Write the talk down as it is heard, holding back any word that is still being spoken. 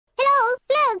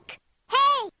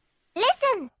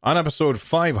On episode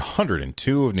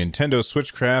 502 of Nintendo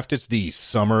Switchcraft, it's the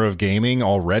summer of gaming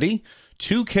already.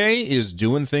 2K is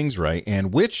doing things right,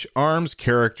 and which ARMS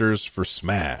characters for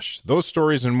Smash? Those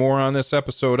stories and more on this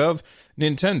episode of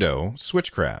Nintendo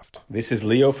Switchcraft. This is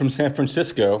Leo from San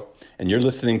Francisco, and you're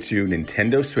listening to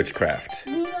Nintendo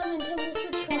Switchcraft.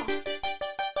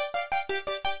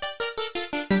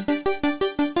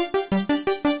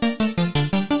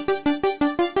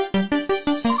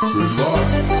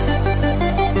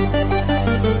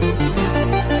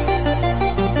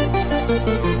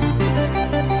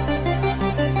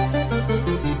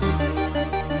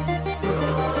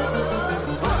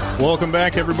 Welcome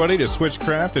back, everybody, to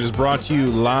Switchcraft. It is brought to you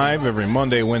live every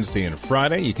Monday, Wednesday, and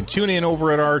Friday. You can tune in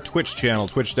over at our Twitch channel,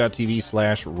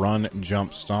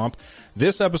 twitch.tv/runjumpstomp.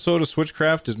 This episode of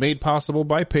Switchcraft is made possible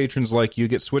by patrons like you.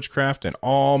 Get Switchcraft and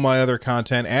all my other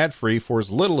content ad-free for as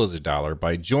little as $1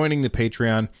 by joining the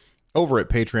Patreon over at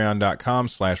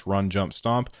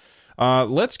patreon.com/runjumpstomp.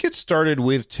 Let's get started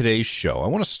with today's show. I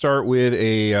want to start with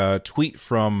a tweet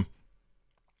from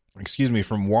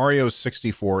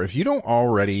Wario64. If you don't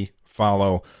already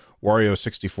follow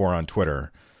Wario64 on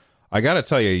Twitter, I got to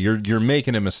tell you, you're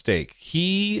making a mistake.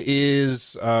 He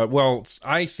is,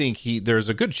 I think there's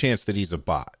a good chance that he's a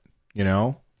bot,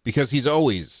 because he's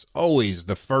always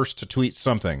the first to tweet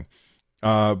something.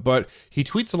 But he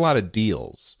tweets a lot of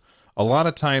deals. A lot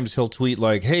of times he'll tweet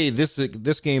like, hey,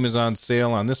 this game is on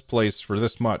sale on this place for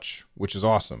this much, which is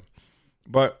awesome.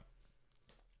 But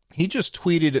he just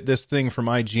tweeted this thing from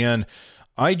IGN.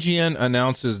 IGN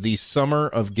announces the Summer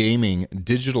of Gaming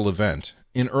digital event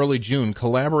in early June,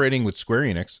 collaborating with Square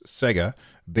Enix, Sega,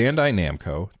 Bandai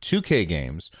Namco, 2K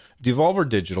Games, Devolver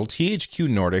Digital, THQ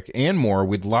Nordic, and more,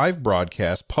 with live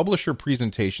broadcasts, publisher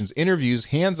presentations, interviews,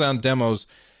 hands-on demos,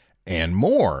 and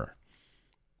more.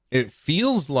 It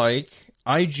feels like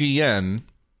IGN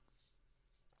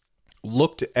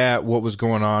looked at what was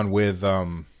going on with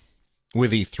E3.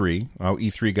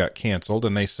 E3 got canceled,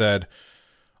 and they said,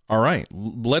 all right,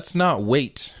 let's not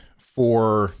wait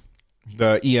for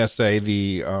the ESA,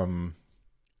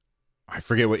 I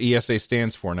forget what ESA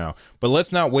stands for now, but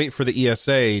let's not wait for the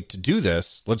ESA to do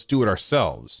this. Let's do it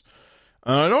ourselves.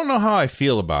 I don't know how I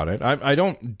feel about it. I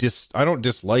don't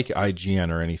dislike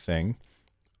IGN or anything,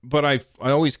 but I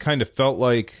always kind of felt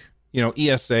like,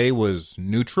 ESA was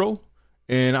neutral,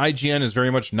 and IGN is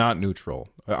very much not neutral.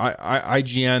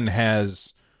 IGN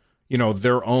has,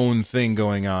 their own thing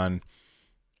going on.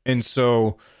 And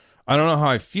so I don't know how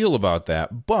I feel about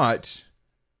that, but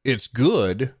it's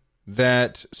good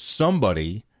that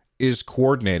somebody is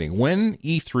coordinating. When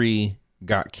E3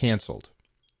 got canceled,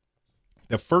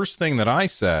 the first thing that I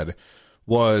said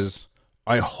was,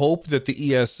 I hope that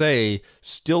the ESA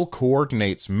still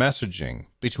coordinates messaging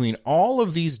between all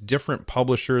of these different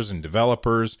publishers and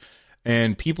developers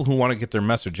and people who want to get their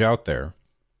message out there.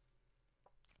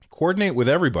 Coordinate with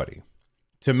everybody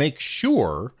to make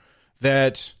sure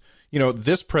that,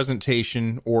 this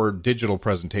presentation or digital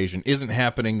presentation isn't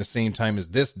happening the same time as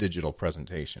this digital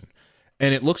presentation.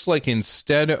 And it looks like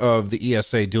instead of the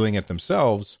ESA doing it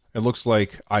themselves, it looks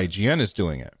like IGN is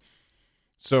doing it.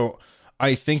 So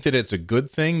I think that it's a good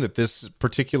thing that this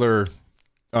particular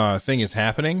thing is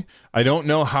happening. I don't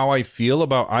know how I feel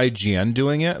about IGN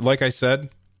doing it. Like I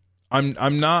said,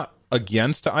 I'm not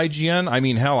against IGN. I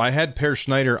mean, hell, I had Per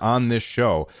Schneider on this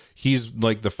show. He's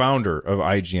like the founder of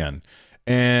IGN.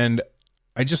 And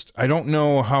I don't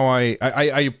know how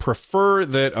I prefer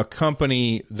that a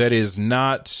company that is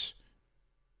not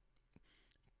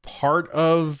part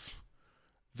of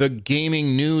the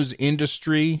gaming news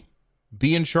industry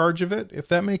be in charge of it, if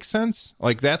that makes sense.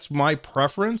 Like, that's my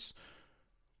preference.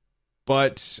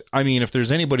 But, I mean, if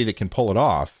there's anybody that can pull it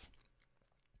off,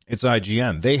 it's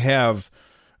IGN. They have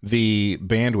the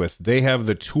bandwidth. They have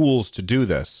the tools to do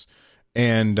this.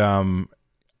 And I'm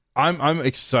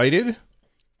excited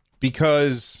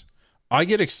because I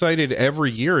get excited every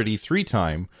year at E3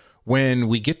 time when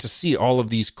we get to see all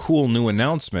of these cool new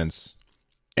announcements.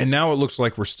 And now it looks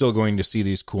like we're still going to see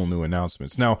these cool new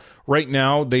announcements. Now, right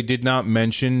now, they did not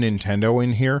mention Nintendo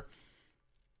in here.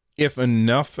 If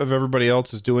enough of everybody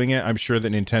else is doing it, I'm sure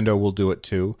that Nintendo will do it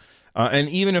too. And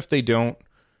even if they don't,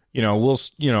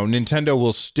 Nintendo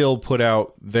will still put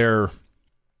out their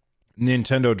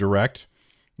Nintendo Direct.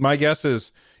 My guess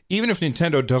is, even if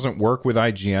Nintendo doesn't work with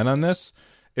IGN on this,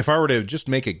 if I were to just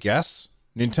make a guess,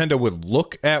 Nintendo would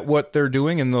look at what they're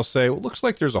doing and they'll say, well, it looks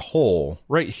like there's a hole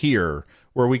right here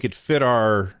where we could fit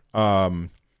our Nintendo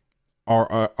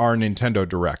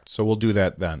Direct. So we'll do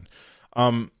that then.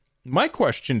 My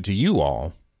question to you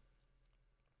all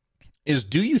is,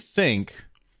 do you think,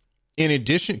 in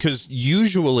addition, because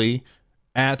usually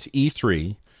at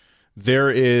E3, there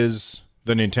is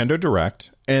the Nintendo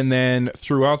Direct, and then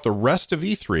throughout the rest of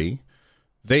E3,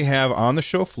 they have on the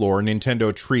show floor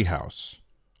Nintendo Treehouse,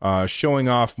 showing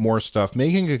off more stuff,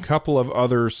 making a couple of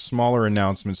other smaller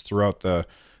announcements throughout the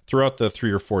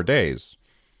 3 or 4 days.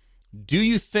 Do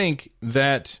you think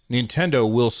that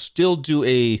Nintendo will still do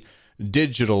a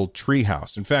digital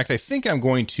Treehouse? In fact, I think I'm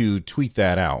going to tweet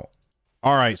that out.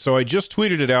 All right, so I just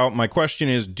tweeted it out. My question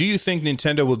is, do you think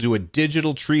Nintendo will do a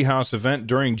digital Treehouse event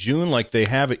during June like they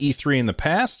have at E3 in the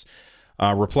past?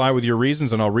 Reply with your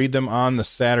reasons, and I'll read them on the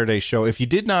Saturday show. If you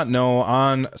did not know,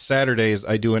 on Saturdays,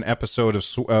 I do an episode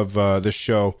of this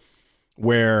show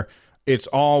where it's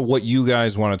all what you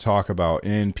guys want to talk about,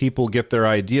 and people get their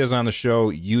ideas on the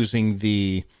show using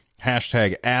the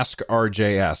hashtag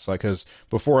AskRJS. Because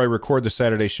before I record the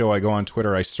Saturday show, I go on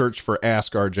Twitter, I search for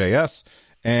AskRJS,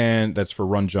 and that's for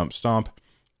Run, Jump, Stomp,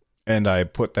 and I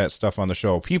put that stuff on the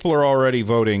show. People are already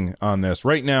voting on this.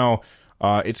 Right now,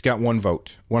 it's got 1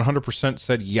 vote. 100%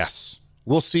 said yes.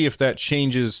 We'll see if that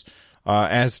changes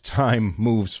as time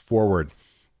moves forward.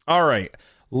 All right,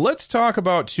 let's talk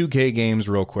about 2K Games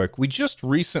real quick. We just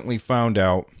recently found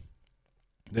out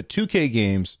that 2K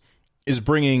Games is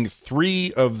bringing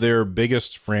 3 of their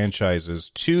biggest franchises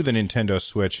to the Nintendo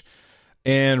Switch.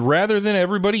 And rather than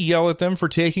everybody yell at them for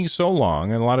taking so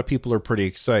long, and a lot of people are pretty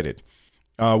excited,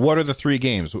 what are the 3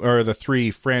 games, or the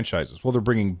 3 franchises? Well, they're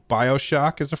bringing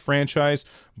BioShock as a franchise,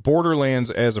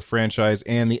 Borderlands as a franchise,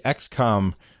 and the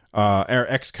XCOM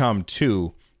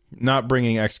 2, not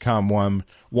bringing XCOM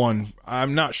 1.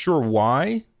 I'm not sure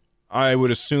why. I would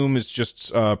assume it's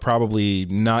just probably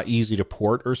not easy to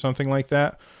port or something like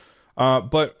that.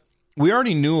 But we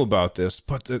already knew about this,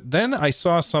 but then I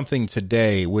saw something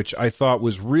today which I thought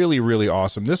was really, really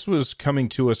awesome. This was coming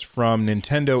to us from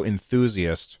Nintendo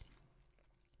Enthusiast.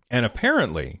 And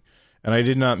apparently, and I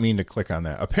did not mean to click on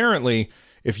that, apparently,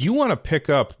 if you want to pick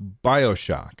up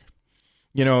BioShock,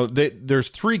 you know, there's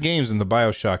 3 games in the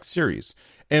BioShock series.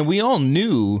 And we all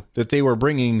knew that they were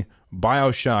bringing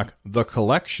BioShock The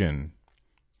Collection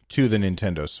to the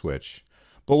Nintendo Switch.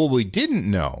 But what we didn't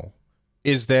know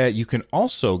is that you can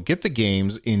also get the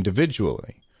games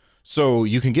individually. So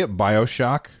you can get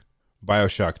BioShock,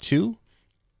 BioShock 2,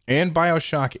 and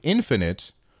BioShock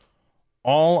Infinite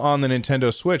all on the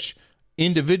Nintendo Switch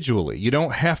individually. You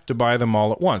don't have to buy them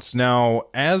all at once. Now,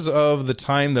 as of the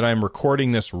time that I'm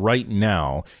recording this right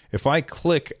now, if I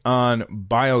click on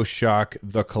BioShock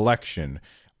The Collection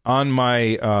on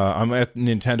my, I'm at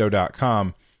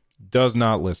Nintendo.com, does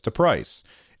not list a price.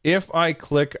 If I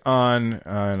click on,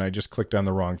 and I just clicked on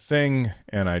the wrong thing,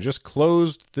 and I just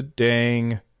closed the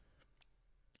dang,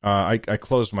 I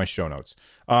closed my show notes.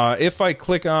 If I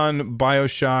click on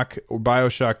BioShock or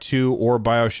BioShock 2 or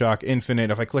BioShock Infinite,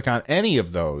 if I click on any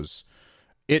of those,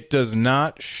 it does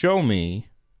not show me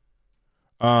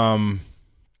the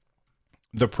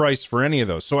price for any of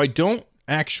those. So I don't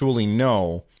actually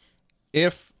know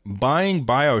if buying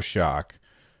BioShock,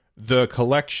 the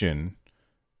collection,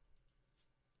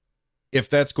 if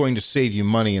that's going to save you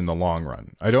money in the long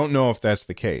run. I don't know if that's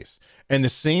the case. And the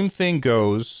same thing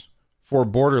goes for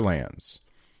Borderlands.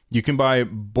 You can buy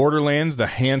Borderlands, the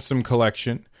Handsome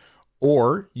Collection,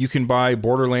 or you can buy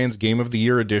Borderlands Game of the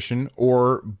Year Edition,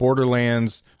 or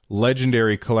Borderlands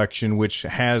Legendary Collection, which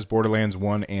has Borderlands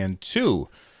 1 and 2.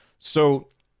 So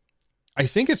I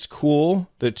think it's cool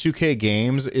that 2K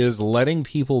Games is letting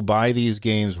people buy these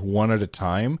games one at a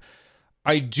time.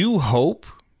 I do hope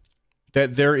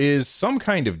that there is some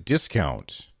kind of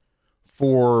discount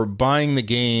for buying the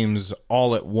games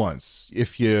all at once,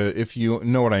 if you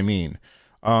know what I mean.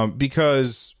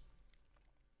 Because,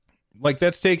 like,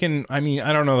 that's taking, I mean,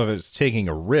 I don't know if it's taking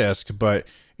a risk, but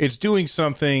it's doing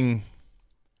something,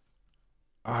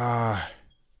 like,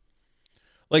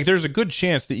 there's a good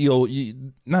chance that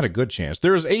not a good chance,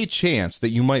 there's a chance that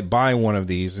you might buy one of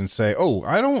these and say, oh,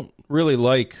 I don't really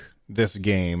like this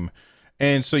game.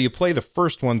 And so you play the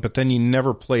first one, but then you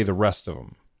never play the rest of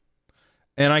them.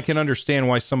 And I can understand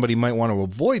why somebody might want to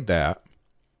avoid that.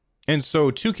 And so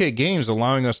 2K Games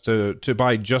allowing us to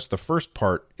buy just the first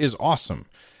part is awesome.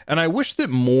 And I wish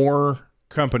that more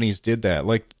companies did that.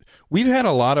 Like, we've had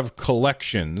a lot of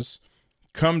collections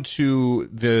come to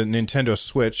the Nintendo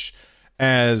Switch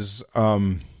as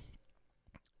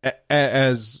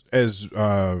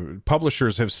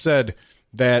publishers have said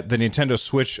that the Nintendo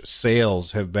Switch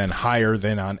sales have been higher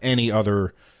than on any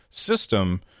other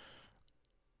system.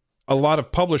 A lot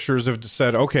of publishers have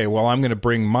said, okay, well, I'm going to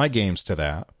bring my games to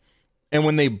that. And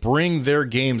when they bring their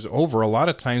games over, a lot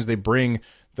of times they bring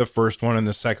the first one and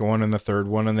the second one and the third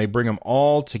one, and they bring them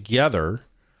all together.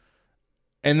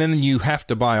 And then you have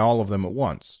to buy all of them at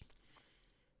once.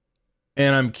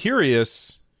 And I'm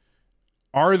curious,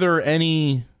 are there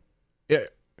any,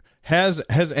 has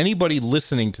anybody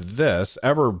listening to this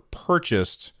ever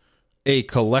purchased a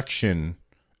collection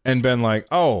and been like,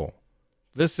 oh,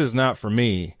 this is not for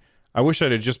me. I wish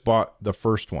I'd have just bought the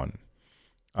first one.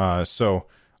 So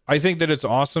I think that it's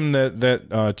awesome that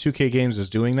 2K Games is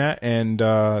doing that. And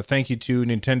thank you to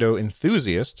Nintendo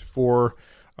Enthusiast for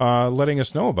letting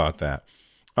us know about that.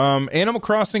 Animal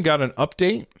Crossing got an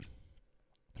update.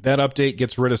 That update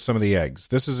gets rid of some of the eggs.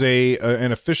 This is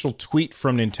an official tweet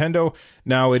from Nintendo.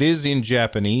 Now, it is in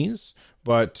Japanese,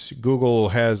 but Google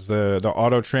has the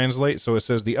auto-translate. So it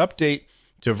says, the update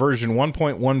to version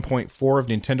 1.1.4 of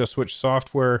Nintendo Switch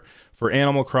software for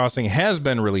Animal Crossing has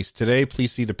been released today.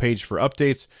 Please see the page for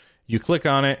updates. You click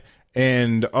on it,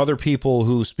 and other people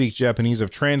who speak Japanese have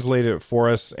translated it for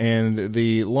us. And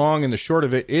the long and the short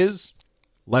of it is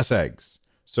less eggs.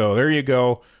 So there you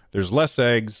go. There's less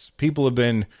eggs. People have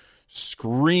been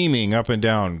screaming up and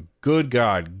down, good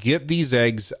God, get these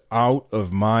eggs out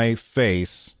of my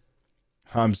face.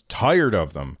 I'm tired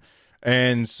of them.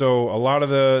 And so a lot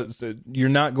of you're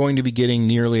not going to be getting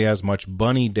nearly as much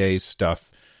Bunny Day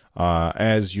stuff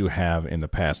as you have in the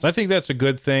past. I think that's a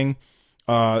good thing.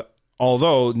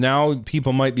 Although now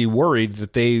people might be worried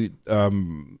that they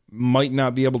might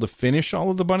not be able to finish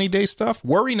all of the Bunny Day stuff.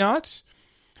 Worry not.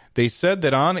 They said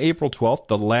that on April 12th,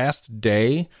 the last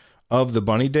day of the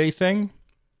Bunny Day thing,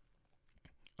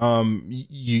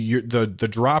 the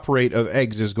drop rate of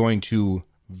eggs is going to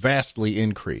vastly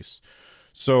increase.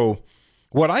 So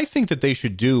what I think that they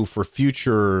should do for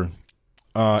future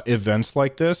events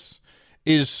like this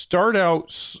is start out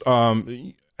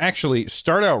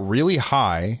really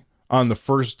high on the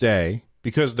first day,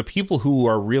 because the people who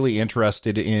are really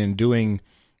interested in doing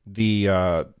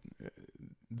the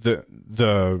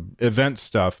event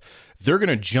stuff, they're going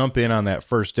to jump in on that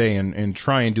first day and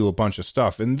try and do a bunch of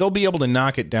stuff. And they'll be able to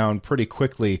knock it down pretty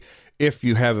quickly if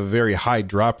you have a very high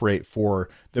drop rate for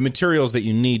the materials that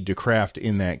you need to craft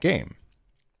in that game.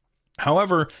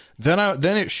 However, then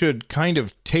it should kind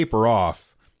of taper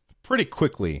off pretty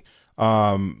quickly,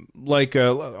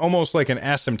 almost like an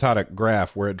asymptotic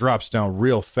graph where it drops down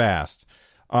real fast.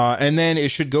 And then it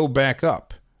should go back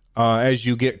up as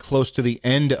you get close to the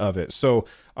end of it. So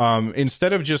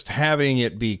instead of just having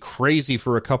it be crazy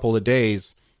for a couple of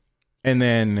days and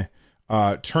then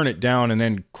turn it down and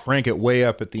then crank it way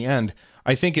up at the end,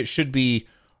 I think it should be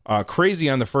crazy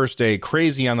on the first day,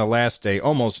 crazy on the last day,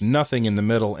 almost nothing in the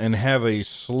middle, and have a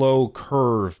slow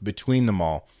curve between them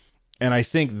all. And I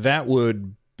think that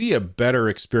would be a better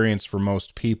experience for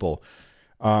most people.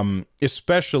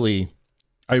 Especially,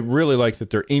 I really like that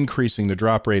they're increasing the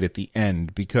drop rate at the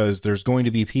end, because there's going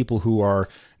to be people who are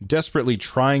desperately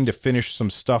trying to finish some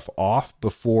stuff off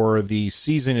before the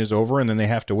season is over, and then they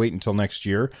have to wait until next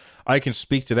year. I can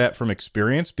speak to that from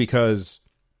experience, because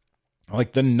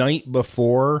like the night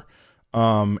before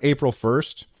April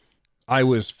 1st, I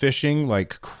was fishing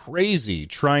like crazy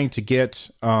trying to get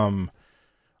a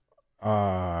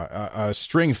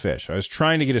string fish. I was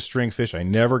trying to get a string fish. I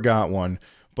never got one.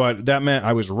 But that meant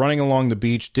I was running along the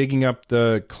beach, digging up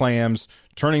the clams,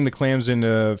 turning the clams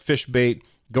into fish bait,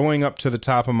 going up to the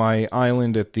top of my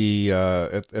island at the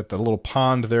at the little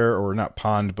pond there, or not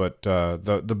pond, but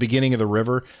the beginning of the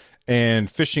river,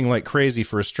 and fishing like crazy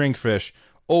for a string fish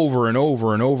over and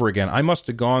over and over again. I must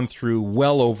have gone through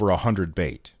well over 100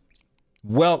 bait.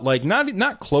 Well, like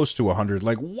not close to 100,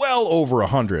 like well over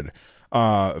 100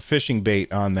 fishing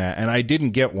bait on that, and I didn't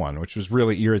get one, which was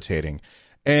really irritating.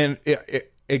 And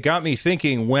it got me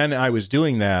thinking, when I was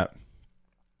doing that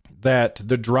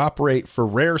the drop rate for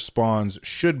rare spawns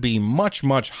should be much,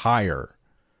 much higher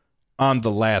on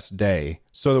the last day,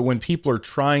 so that when people are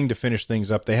trying to finish things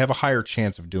up, they have a higher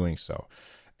chance of doing so.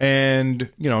 And,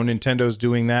 you know, Nintendo's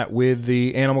doing that with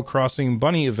the Animal Crossing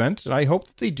Bunny event, and I hope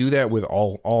that they do that with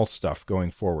all stuff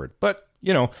going forward. But,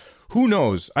 you know, who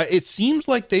knows? It seems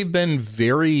like they've been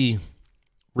very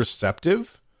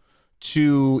receptive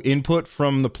to input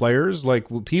from the players. Like,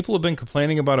 people have been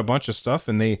complaining about a bunch of stuff,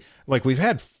 and we've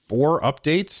had 4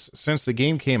 updates since the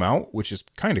game came out, which is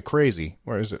kind of crazy.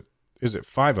 Or is it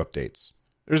 5 updates?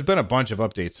 There's been a bunch of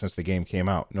updates since the game came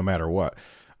out, no matter what.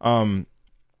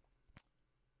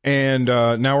 And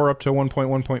now we're up to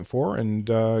 1.1.4,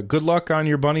 and good luck on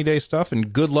your Bunny Day stuff,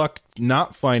 and good luck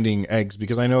not finding eggs,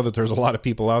 because I know that there's a lot of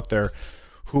people out there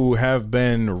who have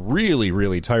been really,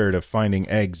 really tired of finding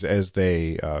eggs as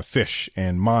they fish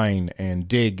and mine and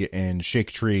dig and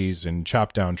shake trees and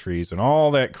chop down trees and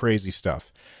all that crazy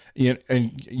stuff.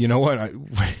 And you know what?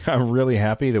 I'm really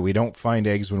happy that we don't find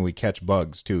eggs when we catch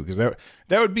bugs too, because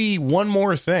that would be one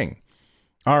more thing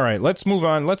All right, let's move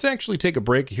on. Let's actually take a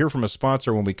break, hear from a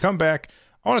sponsor. When we come back,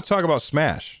 I want to talk about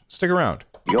Smash. Stick around.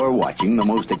 You're watching the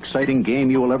most exciting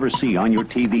game you will ever see on your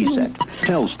TV set.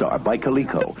 Telstar by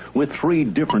Coleco with 3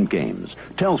 different games.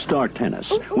 Telstar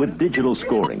Tennis with digital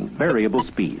scoring, variable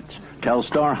speeds.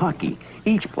 Telstar Hockey.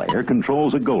 Each player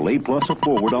controls a goalie plus a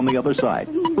forward on the other side.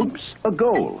 Oops, a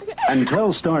goal. And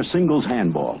Telstar Singles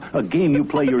Handball, a game you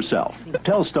play yourself.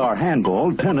 Telstar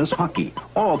Handball, Tennis, Hockey.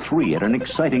 All 3 at an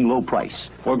exciting low price.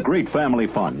 For great family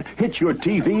fun, hitch your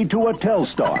TV to a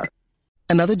Telstar.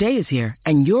 Another day is here,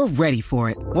 and you're ready for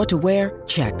it. What to wear?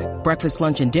 Check. Breakfast,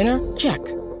 lunch, and dinner? Check.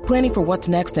 Planning for what's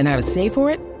next and how to save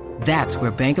for it? That's where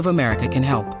Bank of America can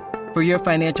help. For your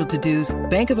financial to-dos,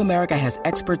 Bank of America has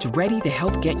experts ready to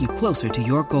help get you closer to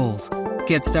your goals.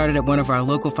 Get started at one of our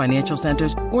local financial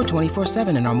centers or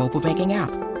 24/7 in our mobile banking app.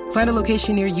 Find a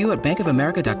location near you at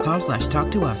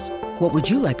bankofamerica.com/talktous. What would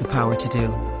you like the power to do?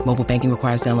 Mobile banking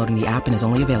requires downloading the app and is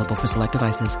only available for select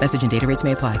devices. Message and data rates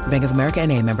may apply. Bank of America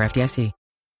N.A., member FDIC.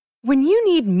 When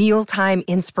you need mealtime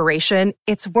inspiration,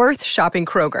 it's worth shopping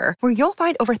Kroger, where you'll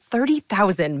find over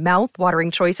 30,000 mouth-watering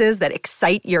choices that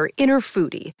excite your inner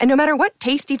foodie. And no matter what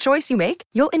tasty choice you make,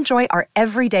 you'll enjoy our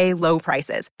everyday low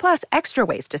prices, plus extra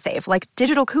ways to save, like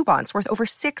digital coupons worth over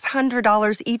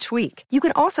 $600 each week. You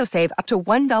can also save up to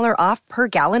 $1 off per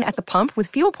gallon at the pump with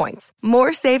fuel points.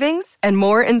 More savings and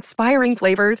more inspiring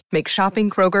flavors make shopping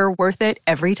Kroger worth it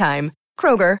every time.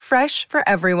 Kroger, fresh for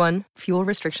everyone. Fuel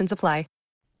restrictions apply.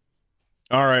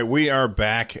 All right, we are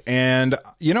back. And,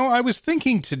 I was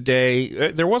thinking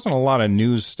today, there wasn't a lot of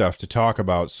news stuff to talk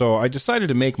about, so I decided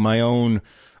to make my own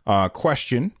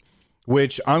question,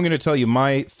 which I'm going to tell you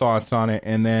my thoughts on it,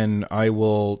 and then I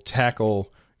will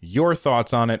tackle your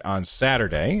thoughts on it on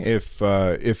Saturday if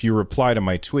you reply to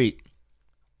my tweet.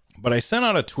 But I sent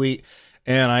out a tweet,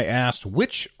 and I asked,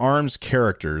 which ARMS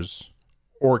characters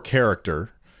or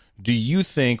character do you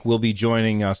think will be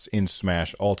joining us in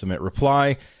Smash Ultimate?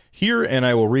 Reply here, and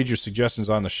I will read your suggestions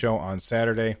on the show on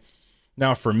Saturday.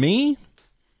 Now, for me,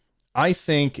 I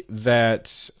think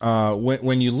that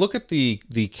when you look at the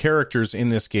characters in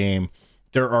this game,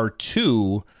 there are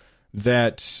 2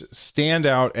 that stand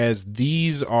out as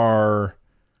these are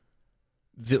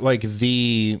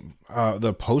the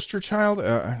poster child.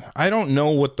 I don't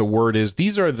know what the word is.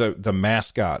 These are the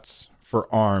mascots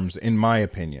for ARMS, in my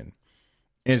opinion.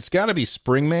 And it's got to be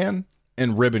Springman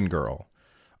and Ribbon Girl.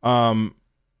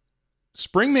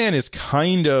 Springman is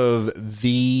kind of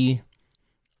the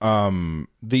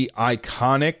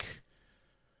iconic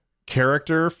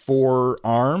character for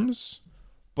ARMS,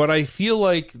 but I feel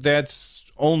like that's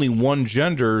only one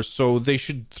gender, so they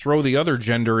should throw the other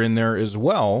gender in there as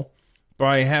well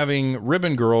by having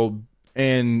Ribbon Girl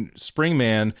and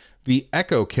Springman be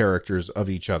echo characters of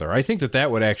each other. I think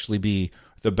that would actually be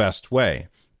the best way.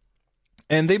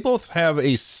 And they both have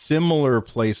a similar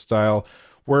play style,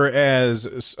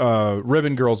 whereas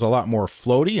Ribbon Girl's a lot more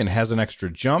floaty and has an extra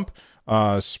jump.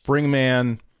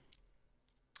 Springman,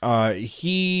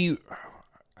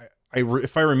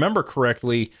 if I remember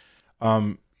correctly,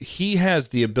 he has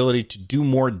the ability to do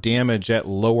more damage at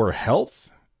lower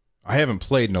health. I haven't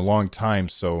played in a long time,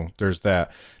 so there's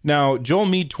that. Now, Joel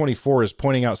Mead 24 is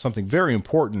pointing out something very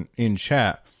important in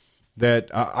chat that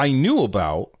I knew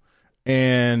about,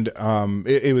 and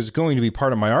it was going to be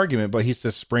part of my argument, but he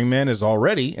says Springman is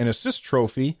already an assist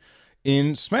trophy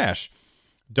in Smash.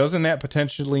 Doesn't that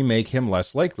potentially make him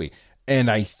less likely? And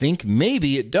I think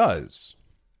maybe it does.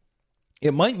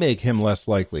 It might make him less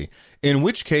likely, in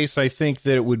which case I think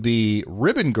that it would be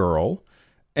Ribbon Girl,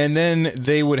 and then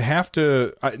they would have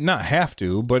to, not have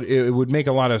to, but it would make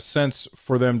a lot of sense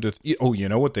for them to, you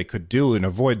know what they could do and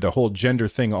avoid the whole gender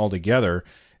thing altogether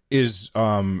is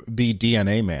be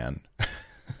DNA Man.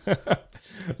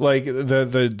 Like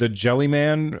the Jelly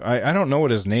Man, I don't know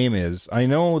what his name is. I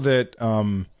know that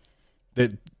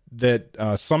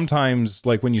that sometimes,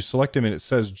 like when you select him and it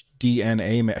says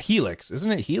DNA Man, Helix,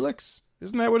 isn't it Helix?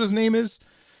 Isn't that what his name is?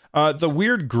 The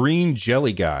weird green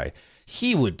jelly guy.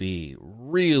 He would be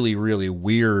really, really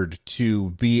weird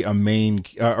to be a main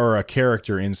or a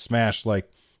character in Smash,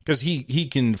 like, because he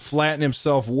can flatten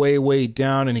himself way, way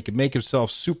down, and he can make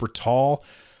himself super tall.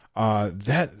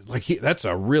 That's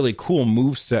a really cool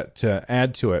move set to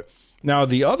add to it. Now,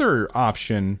 the other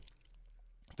option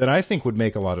that I think would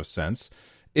make a lot of sense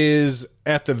is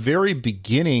at the very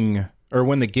beginning, or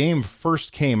when the game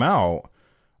first came out,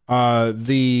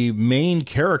 the main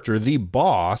character, the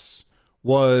boss,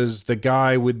 was the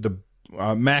guy with the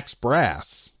Max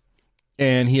Brass,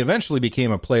 and he eventually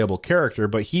became a playable character,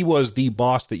 but he was the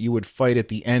boss that you would fight at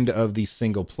the end of the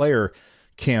single player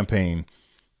campaign.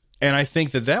 And I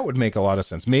think that would make a lot of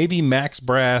sense. Maybe Max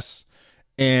Brass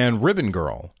and Ribbon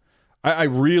Girl. I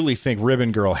really think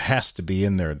Ribbon Girl has to be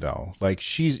in there, though. Like,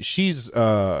 she's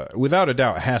without a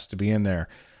doubt has to be in there.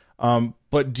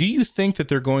 But do you think that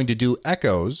they're going to do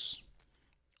echoes,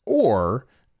 or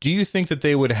do you think that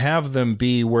they would have them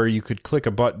be where you could click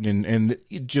a button and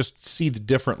just see the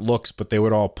different looks, but they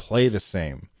would all play the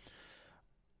same?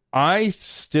 I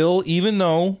still, even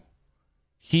though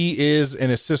he is an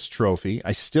assist trophy,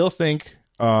 I still think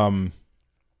Springman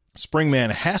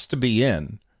has to be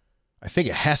in. I think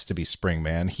it has to be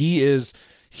Springman.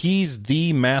 He's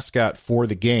the mascot for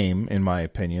the game, in my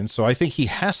opinion. So I think he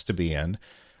has to be in.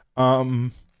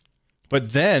 But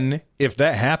then if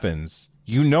that happens,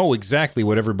 you know exactly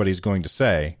what everybody's going to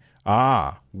say.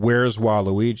 Where's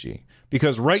Waluigi?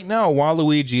 Because right now,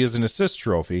 Waluigi is an assist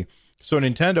trophy. So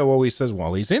Nintendo always says,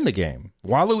 well, he's in the game.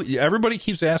 Everybody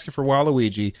keeps asking for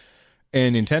Waluigi,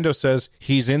 and Nintendo says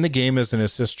he's in the game as an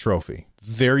assist trophy.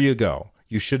 There you go.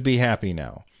 You should be happy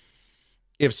now.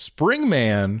 If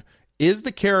Springman is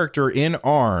the character in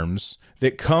ARMS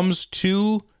that comes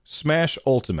to Smash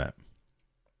Ultimate,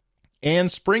 and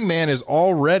Springman is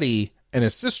already an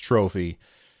assist trophy,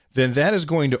 then that is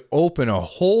going to open a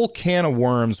whole can of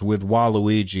worms with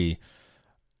Waluigi.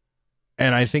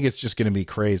 And I think it's just going to be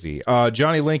crazy.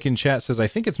 Johnny Link in chat says, I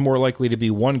think it's more likely to be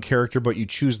one character, but you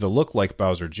choose to look like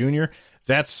Bowser Jr.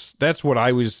 That's what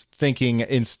I was thinking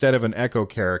instead of an Echo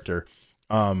character.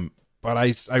 But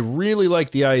I really like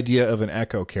the idea of an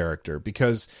Echo character,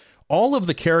 because all of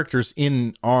the characters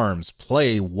in ARMS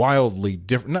play wildly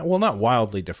different. Not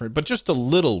wildly different, but just a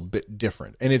little bit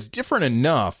different. And it's different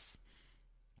enough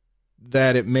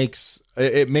that it makes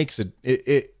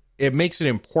it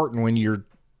important when you're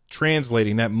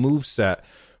translating that move set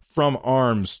from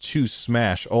ARMS to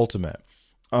Smash Ultimate.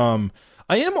 I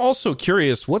am also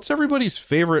curious, what's everybody's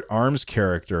favorite ARMS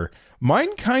character?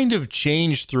 Mine kind of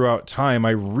changed throughout time.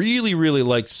 I really, really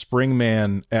liked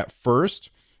Springman at first.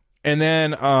 And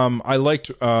then I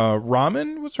liked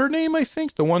Ramen was her name, I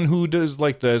think. The one who does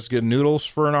like the good noodles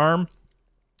for an arm.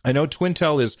 I know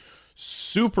Twintel is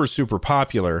super, super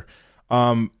popular.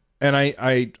 And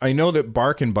I know that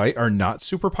Bark and Bite are not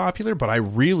super popular, but I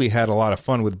really had a lot of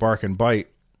fun with Bark and Bite.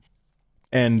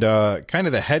 And kind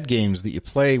of the head games that you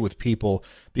play with people,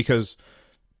 because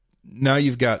now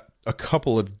you've got a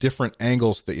couple of different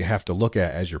angles that you have to look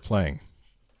at as you're playing.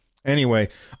 Anyway,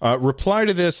 reply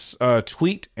to this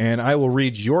tweet, and I will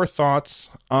read your thoughts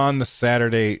on the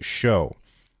Saturday show.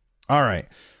 All right.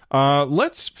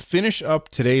 Let's finish up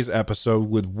today's episode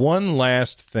with one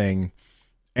last thing.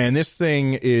 And this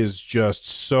thing is just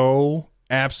so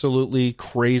absolutely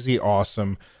crazy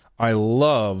awesome. I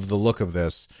love the look of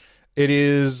this. It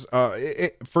is,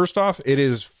 first off, it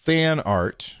is fan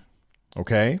art.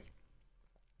 Okay.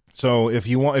 So if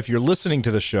you're listening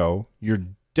to the show, you're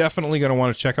definitely going to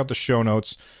want to check out the show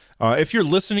notes. If you're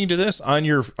listening to this on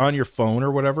your phone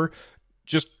or whatever,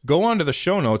 just go onto the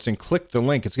show notes and click the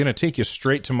link. It's going to take you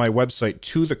straight to my website,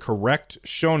 to the correct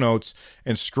show notes,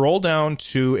 and scroll down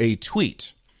to a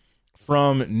tweet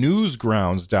from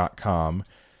newsgrounds.com.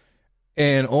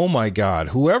 And oh my God,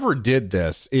 whoever did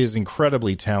this is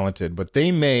incredibly talented. But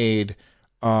they made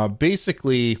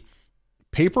basically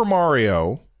Paper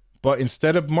Mario, but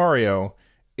instead of Mario,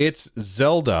 it's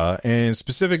Zelda, and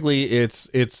specifically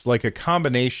it's like a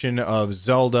combination of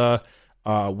Zelda,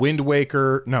 Wind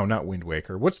Waker. No, not Wind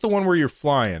Waker. What's the one where you're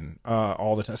flying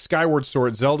all the time? Skyward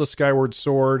Sword, Zelda Skyward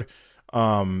Sword,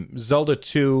 Zelda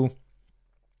 2,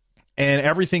 and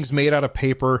everything's made out of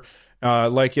paper.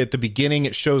 Like at the beginning,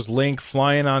 it shows Link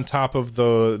flying on top of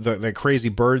the crazy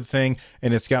bird thing,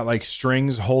 and it's got like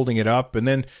strings holding it up. And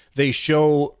then they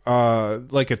show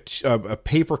like a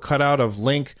paper cutout of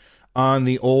Link on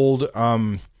the old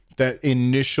that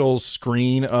initial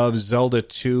screen of Zelda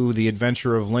 2, The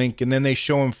Adventure of Link, and then they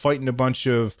show him fighting a bunch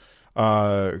of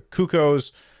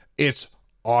Cuckoos. It's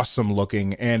awesome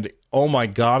looking, and oh my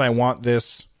God, I want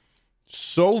this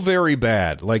so very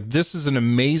bad. Like, this is an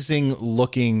amazing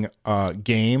looking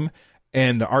game,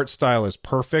 and the art style is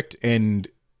perfect, and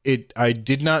I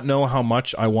did not know how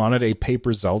much I wanted a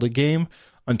Paper Zelda game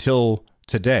until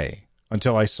today,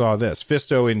 until I saw this.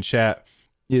 Fisto in chat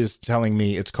is telling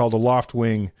me it's called a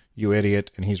Loftwing, you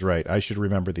idiot, and he's right. I should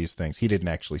remember these things. He didn't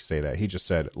actually say that. He just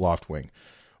said Loftwing.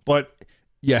 But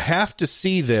you have to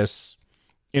see this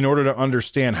in order to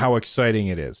understand how exciting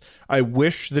it is. I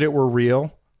wish that it were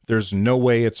real. There's no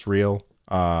way it's real.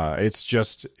 It's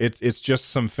just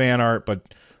some fan art,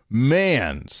 but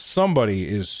man, somebody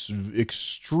is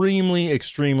extremely,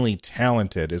 extremely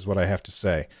talented is what I have to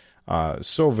say.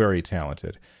 So very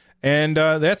talented. And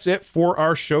that's it for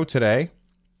our show today.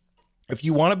 If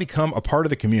you want to become a part of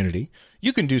the community,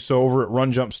 you can do so over at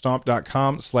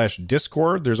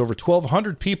runjumpstomp.com/discord. There's over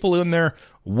 1,200 people in there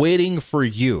waiting for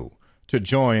you to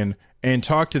join and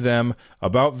talk to them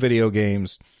about video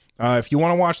games. If you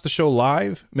want to watch the show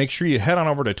live, make sure you head on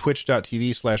over to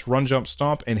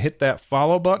twitch.tv/runjumpstomp and hit that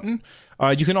follow button.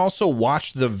 You can also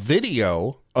watch the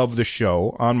video of the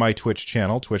show on my Twitch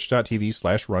channel,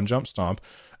 twitch.tv/runjumpstomp.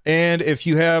 And if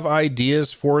you have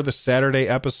ideas for the Saturday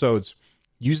episodes,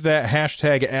 use that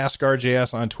hashtag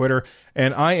AskRJS on Twitter,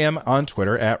 and I am on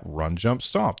Twitter at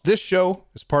RunJumpStomp. This show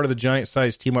is part of the Giant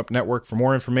Size Team Up Network. For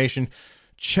more information,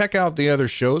 check out the other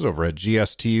shows over at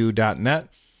gstu.net.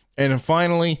 And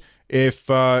finally, if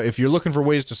you're looking for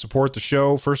ways to support the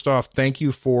show, first off, thank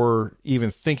you for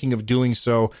even thinking of doing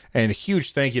so, and a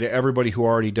huge thank you to everybody who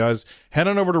already does. Head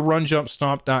on over to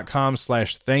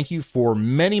runjumpstomp.com/thank you for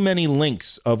many, many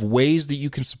links of ways that you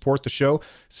can support the show.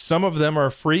 Some of them are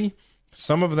free.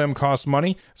 Some of them cost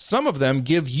money. Some of them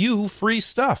give you free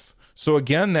stuff. So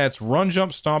again, that's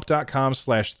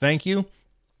runjumpstomp.com/thank you.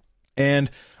 And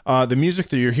the music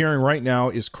that you're hearing right now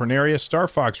is Corneria Star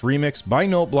Fox remix by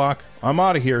Noteblock. I'm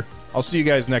out of here. I'll see you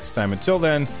guys next time. Until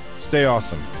then, stay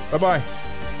awesome. Bye-bye.